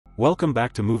Welcome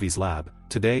back to Movies Lab.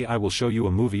 Today I will show you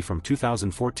a movie from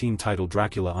 2014 titled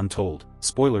Dracula Untold.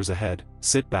 Spoilers ahead,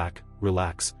 sit back,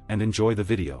 relax, and enjoy the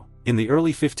video. In the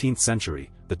early 15th century,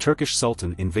 the Turkish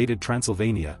Sultan invaded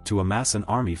Transylvania to amass an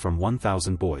army from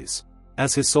 1,000 boys.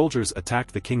 As his soldiers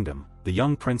attacked the kingdom, the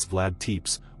young prince Vlad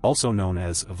Tepes, also known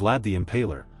as Vlad the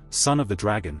Impaler, son of the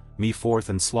dragon, moved forth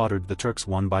and slaughtered the Turks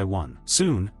one by one.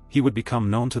 Soon, he would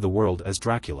become known to the world as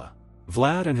Dracula.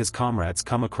 Vlad and his comrades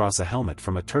come across a helmet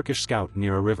from a Turkish scout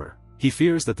near a river. He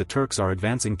fears that the Turks are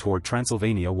advancing toward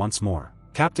Transylvania once more.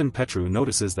 Captain Petru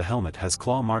notices the helmet has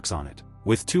claw marks on it.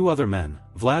 With two other men,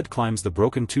 Vlad climbs the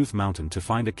Broken Tooth Mountain to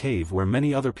find a cave where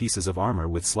many other pieces of armor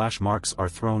with slash marks are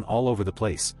thrown all over the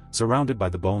place, surrounded by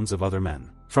the bones of other men.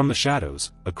 From the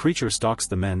shadows, a creature stalks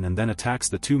the men and then attacks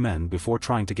the two men before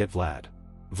trying to get Vlad.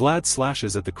 Vlad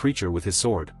slashes at the creature with his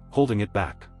sword, holding it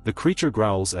back. The creature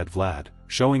growls at Vlad,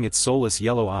 showing its soulless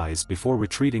yellow eyes before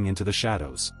retreating into the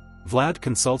shadows. Vlad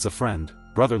consults a friend,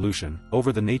 brother Lucian,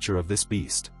 over the nature of this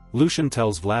beast. Lucian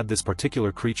tells Vlad this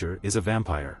particular creature is a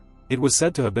vampire. It was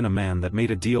said to have been a man that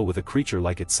made a deal with a creature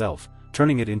like itself,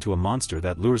 turning it into a monster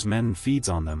that lures men and feeds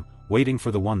on them, waiting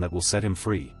for the one that will set him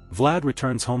free. Vlad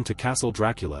returns home to Castle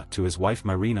Dracula to his wife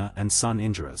Myrina and son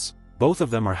Indras. Both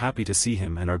of them are happy to see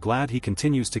him and are glad he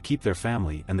continues to keep their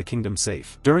family and the kingdom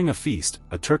safe. During a feast,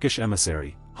 a Turkish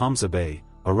emissary, Hamza Bey,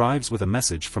 arrives with a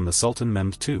message from the Sultan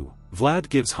Mehmed II. Vlad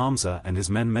gives Hamza and his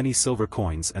men many silver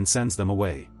coins and sends them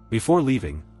away. Before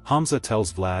leaving, Hamza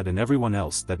tells Vlad and everyone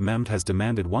else that Mehmed has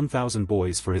demanded 1,000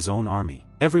 boys for his own army.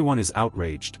 Everyone is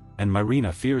outraged, and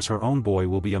Myrina fears her own boy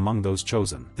will be among those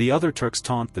chosen. The other Turks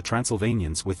taunt the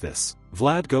Transylvanians with this.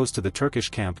 Vlad goes to the Turkish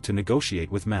camp to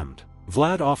negotiate with Mehmed.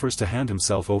 Vlad offers to hand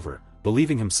himself over,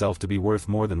 believing himself to be worth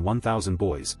more than 1,000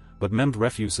 boys, but Mehmed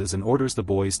refuses and orders the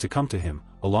boys to come to him,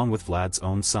 along with Vlad's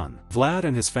own son. Vlad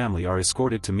and his family are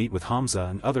escorted to meet with Hamza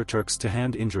and other Turks to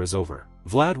hand Indras over.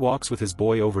 Vlad walks with his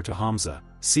boy over to Hamza,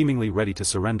 seemingly ready to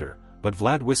surrender, but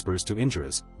Vlad whispers to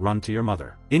Indras, "Run to your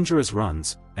mother." Indras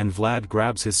runs, and Vlad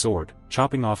grabs his sword,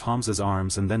 chopping off Hamza's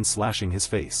arms and then slashing his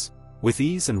face. With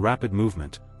ease and rapid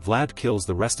movement, Vlad kills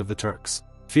the rest of the Turks.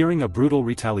 Fearing a brutal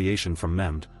retaliation from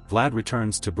Mehmed, Vlad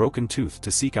returns to Broken Tooth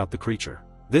to seek out the creature.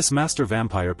 This master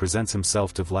vampire presents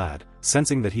himself to Vlad,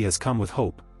 sensing that he has come with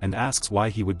hope, and asks why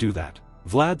he would do that.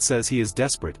 Vlad says he is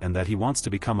desperate and that he wants to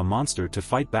become a monster to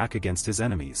fight back against his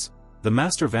enemies. The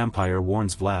master vampire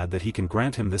warns Vlad that he can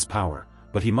grant him this power,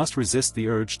 but he must resist the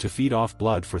urge to feed off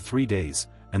blood for 3 days,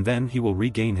 and then he will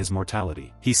regain his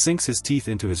mortality. He sinks his teeth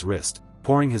into his wrist,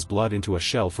 pouring his blood into a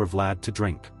shell for Vlad to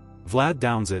drink. Vlad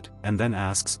downs it, and then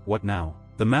asks, "What now?"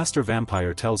 The master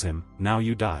vampire tells him, "Now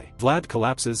you die." Vlad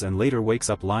collapses and later wakes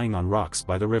up lying on rocks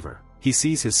by the river. He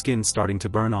sees his skin starting to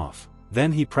burn off.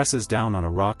 Then he presses down on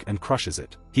a rock and crushes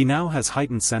it. He now has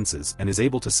heightened senses and is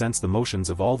able to sense the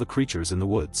motions of all the creatures in the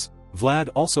woods. Vlad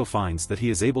also finds that he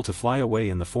is able to fly away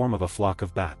in the form of a flock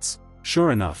of bats.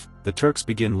 Sure enough, the Turks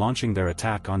begin launching their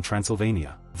attack on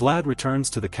Transylvania. Vlad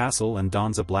returns to the castle and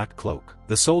dons a black cloak.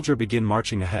 The soldiers begin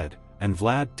marching ahead, and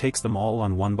Vlad takes them all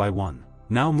on one by one.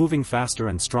 Now moving faster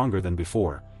and stronger than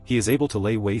before, he is able to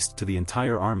lay waste to the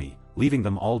entire army, leaving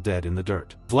them all dead in the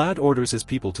dirt. Vlad orders his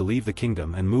people to leave the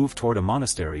kingdom and move toward a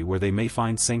monastery where they may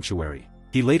find sanctuary.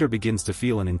 He later begins to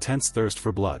feel an intense thirst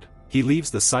for blood. He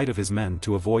leaves the sight of his men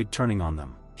to avoid turning on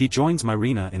them. He joins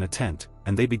Myrina in a tent,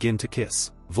 and they begin to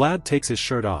kiss. Vlad takes his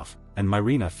shirt off, and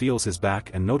Myrina feels his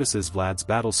back and notices Vlad's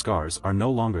battle scars are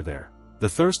no longer there. The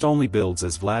thirst only builds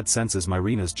as Vlad senses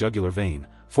Myrina's jugular vein,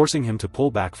 forcing him to pull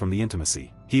back from the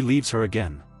intimacy. He leaves her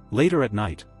again. Later at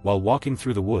night, while walking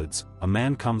through the woods, a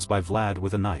man comes by Vlad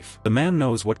with a knife. The man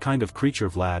knows what kind of creature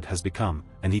Vlad has become,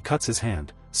 and he cuts his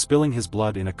hand, spilling his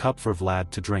blood in a cup for Vlad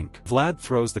to drink. Vlad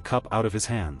throws the cup out of his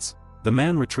hands. The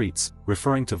man retreats,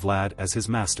 referring to Vlad as his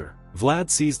master. Vlad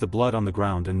sees the blood on the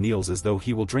ground and kneels as though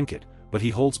he will drink it, but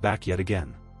he holds back yet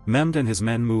again. Mehmed and his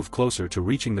men move closer to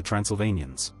reaching the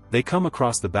Transylvanians. They come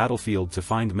across the battlefield to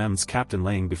find Mehmed's captain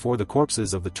laying before the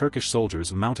corpses of the Turkish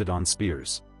soldiers mounted on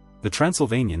spears. The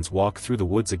Transylvanians walk through the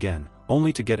woods again,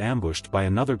 only to get ambushed by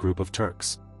another group of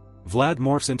Turks. Vlad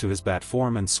morphs into his bat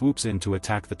form and swoops in to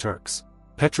attack the Turks.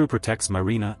 Petru protects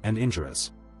Myrina and Indras.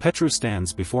 Petru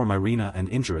stands before Myrina and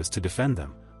Indras to defend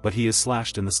them, but he is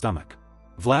slashed in the stomach.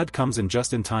 Vlad comes in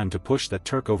just in time to push that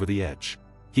Turk over the edge.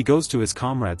 He goes to his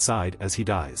comrade's side as he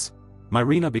dies.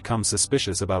 Myrina becomes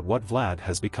suspicious about what Vlad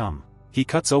has become. He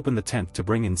cuts open the tent to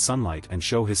bring in sunlight and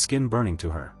show his skin burning to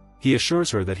her. He assures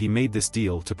her that he made this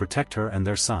deal to protect her and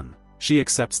their son. She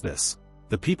accepts this.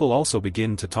 The people also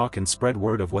begin to talk and spread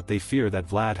word of what they fear that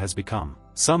Vlad has become.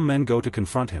 Some men go to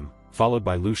confront him, followed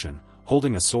by Lucian,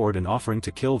 holding a sword and offering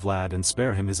to kill Vlad and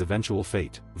spare him his eventual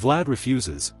fate. Vlad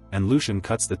refuses, and Lucian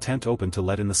cuts the tent open to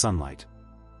let in the sunlight.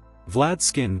 Vlad's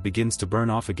skin begins to burn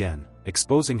off again,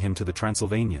 exposing him to the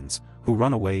Transylvanians, who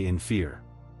run away in fear.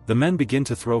 The men begin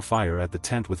to throw fire at the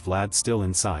tent with Vlad still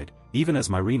inside, even as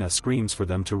Myrina screams for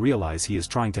them to realize he is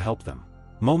trying to help them.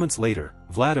 Moments later,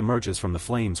 Vlad emerges from the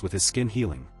flames with his skin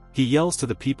healing. He yells to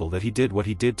the people that he did what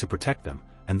he did to protect them,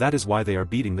 and that is why they are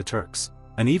beating the Turks.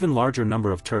 An even larger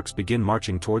number of Turks begin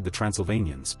marching toward the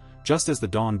Transylvanians, just as the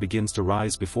dawn begins to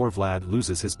rise before Vlad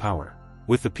loses his power.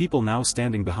 With the people now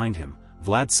standing behind him,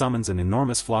 Vlad summons an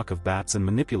enormous flock of bats and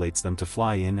manipulates them to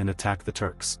fly in and attack the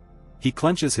Turks. He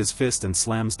clenches his fist and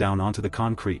slams down onto the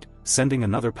concrete, sending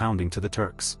another pounding to the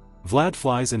Turks. Vlad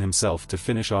flies in himself to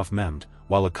finish off Mehmed,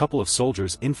 while a couple of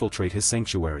soldiers infiltrate his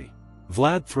sanctuary.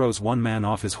 Vlad throws one man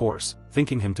off his horse,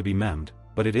 thinking him to be Mehmed,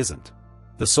 but it isn't.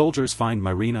 The soldiers find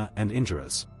Myrina and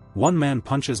Indras. One man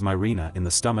punches Myrina in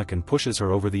the stomach and pushes her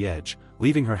over the edge,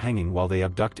 leaving her hanging while they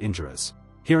abduct Indras.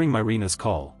 Hearing Myrina's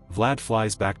call, Vlad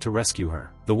flies back to rescue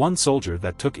her. The one soldier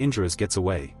that took Indras gets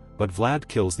away, but Vlad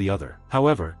kills the other.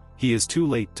 However, he is too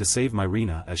late to save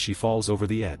Myrina as she falls over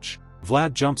the edge.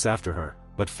 Vlad jumps after her,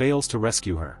 but fails to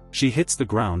rescue her. She hits the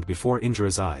ground before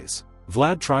Indra's eyes.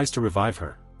 Vlad tries to revive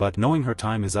her, but knowing her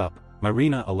time is up,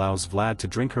 Myrina allows Vlad to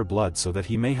drink her blood so that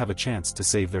he may have a chance to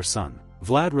save their son.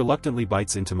 Vlad reluctantly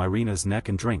bites into Myrina's neck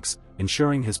and drinks,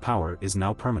 ensuring his power is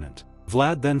now permanent.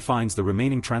 Vlad then finds the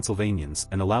remaining Transylvanians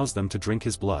and allows them to drink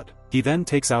his blood. He then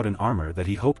takes out an armor that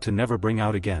he hoped to never bring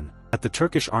out again. At the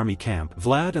Turkish army camp,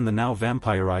 Vlad and the now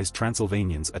vampirized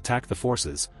Transylvanians attack the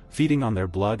forces, feeding on their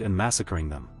blood and massacring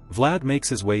them. Vlad makes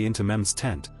his way into Mehmed's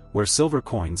tent, where silver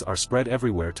coins are spread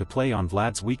everywhere to play on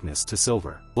Vlad's weakness to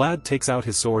silver. Vlad takes out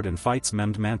his sword and fights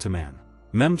Mehmed man-to-man.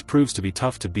 Mehmed proves to be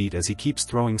tough to beat as he keeps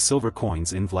throwing silver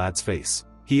coins in Vlad's face.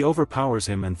 He overpowers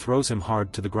him and throws him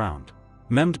hard to the ground.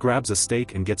 Mehmed grabs a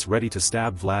stake and gets ready to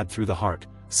stab Vlad through the heart,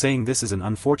 saying this is an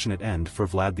unfortunate end for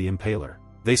Vlad the Impaler.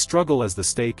 They struggle as the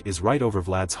stake is right over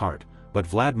Vlad's heart, but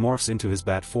Vlad morphs into his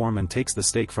bat form and takes the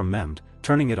stake from Mehmed,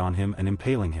 turning it on him and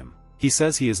impaling him. He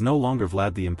says he is no longer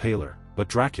Vlad the Impaler, but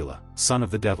Dracula, son of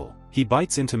the devil. He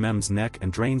bites into Mehmed's neck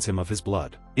and drains him of his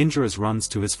blood. Indras runs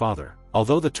to his father.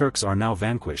 Although the Turks are now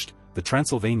vanquished, the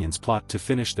Transylvanians plot to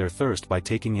finish their thirst by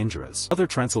taking Indras. Other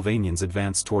Transylvanians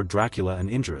advance toward Dracula and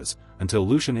Indras, until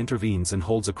Lucian intervenes and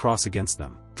holds a cross against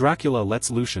them. Dracula lets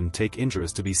Lucian take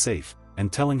Indras to be safe,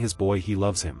 and telling his boy he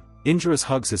loves him. Indras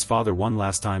hugs his father one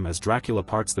last time as Dracula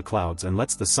parts the clouds and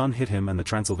lets the sun hit him and the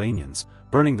Transylvanians,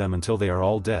 burning them until they are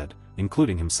all dead,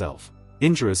 including himself.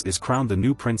 Indras is crowned the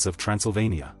new prince of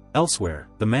Transylvania. Elsewhere,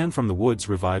 the man from the woods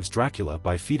revives Dracula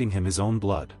by feeding him his own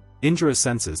blood. Indras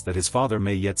senses that his father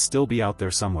may yet still be out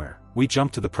there somewhere. We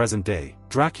jump to the present day.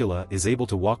 Dracula is able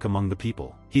to walk among the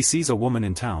people. He sees a woman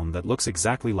in town that looks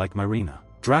exactly like Myrina.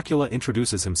 Dracula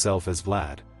introduces himself as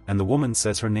Vlad, and the woman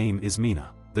says her name is Mina.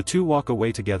 The two walk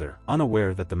away together,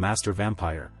 unaware that the master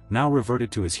vampire, now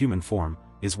reverted to his human form,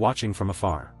 is watching from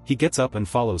afar. He gets up and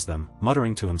follows them,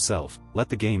 muttering to himself, "Let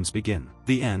the games begin."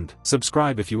 The end.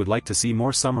 Subscribe if you would like to see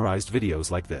more summarized videos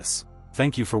like this.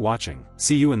 Thank you for watching.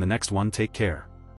 See you in the next one. Take care.